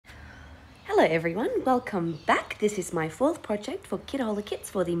Hello everyone, welcome back. This is my fourth project for Kitaholic Kits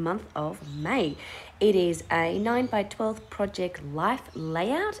for the month of May. It is a 9x12 project life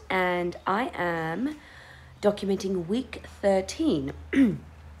layout and I am documenting week 13.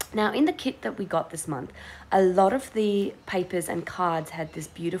 Now in the kit that we got this month, a lot of the papers and cards had this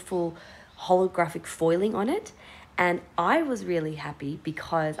beautiful holographic foiling on it, and I was really happy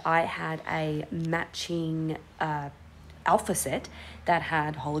because I had a matching alpha set that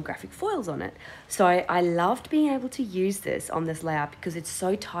had holographic foils on it. So I loved being able to use this on this layout because it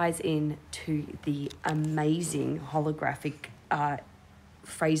so ties in to the amazing holographic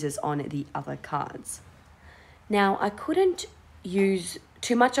phrases on the other cards. Now I couldn't use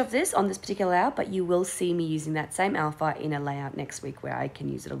too much of this on this particular layout, but you will see me using that same alpha in a layout next week where I can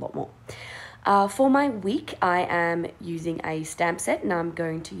use it a lot more. For my week, I am using a stamp set, and I'm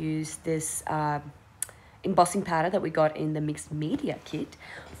going to use this embossing powder that we got in the mixed media kit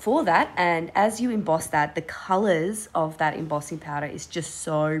for that. And as you emboss that, the colors of that embossing powder is just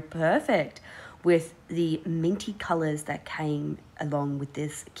so perfect with the minty colors that came along with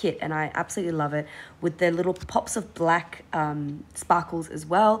this kit, and I absolutely love it. With the little pops of black sparkles as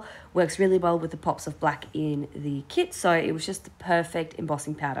well, works really well with the pops of black in the kit, so it was just the perfect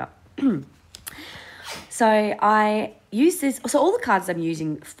embossing powder. So I use this, so all the cards I'm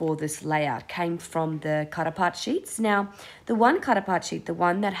using for this layout came from the cut apart sheets. Now, the one cut apart sheet, the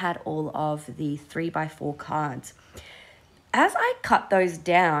one that had all of the 3x4 cards, as I cut those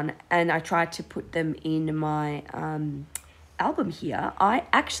down and I tried to put them in my album here, I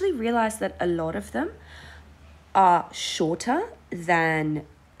actually realized that a lot of them are shorter than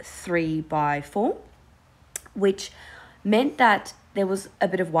 3x4, which meant that there was a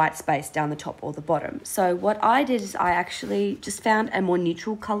bit of white space down the top or the bottom. So what I did is I actually just found a more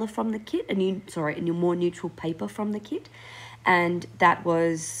neutral color from the kit, a more neutral paper from the kit, and that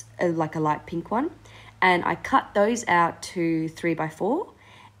was like a light pink one. And I cut those out to 3x4,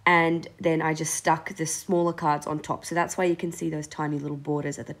 and then I just stuck the smaller cards on top. So that's why you can see those tiny little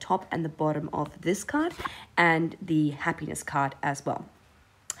borders at the top and the bottom of this card and the happiness card as well.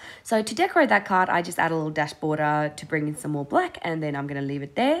 So to decorate that card, I just add a little dash border to bring in some more black, and then I'm going to leave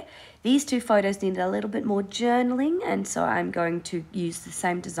it there. These two photos needed a little bit more journaling, and so I'm going to use the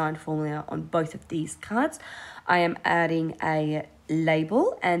same design formula on both of these cards. I am adding a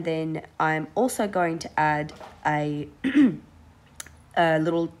label, and then I'm also going to add a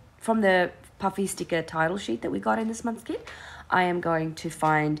little, from the puffy sticker title sheet that we got in this month's kit, I am going to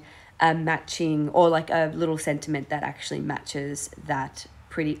find a matching, or like a little sentiment that actually matches that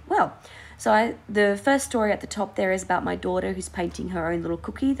pretty well. So the first story at the top there is about my daughter who's painting her own little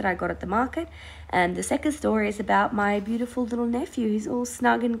cookie that I got at the market, and the second story is about my beautiful little nephew who's all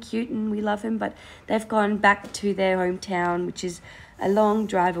snug and cute and we love him, but they've gone back to their hometown, which is a long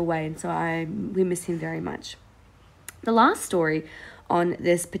drive away, and so we miss him very much. The last story on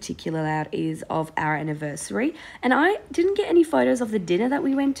this particular layout is of our anniversary, and I didn't get any photos of the dinner that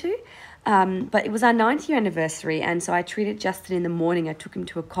we went to, but it was our 9th year anniversary, and so I treated Justin in the morning. I took him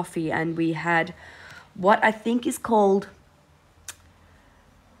to a coffee, and we had what I think is called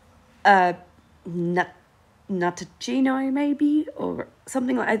nutticino maybe, or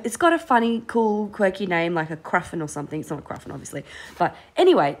something like. It's got a funny, cool, quirky name like a cruffin or something. It's not a cruffin, obviously, but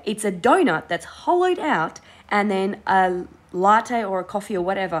anyway, it's a donut that's hollowed out, and then a latte or a coffee or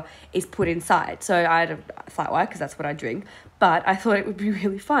whatever is put inside. So I had a flat white because that's what I drink, but I thought it would be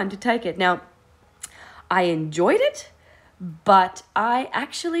really fun to take it. Now, I enjoyed it, but I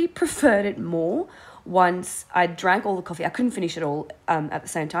actually preferred it more once I drank all the coffee. I couldn't finish it all at the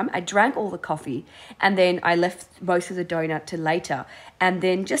same time. I drank all the coffee, and then I left most of the donut to later. And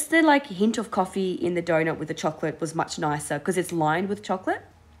then just the hint of coffee in the donut with the chocolate was much nicer because it's lined with chocolate.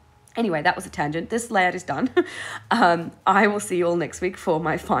 Anyway, that was a tangent. This layout is done. I will see you all next week for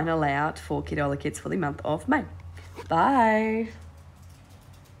my final layout for Kitaholic Kits for the month of May. Bye.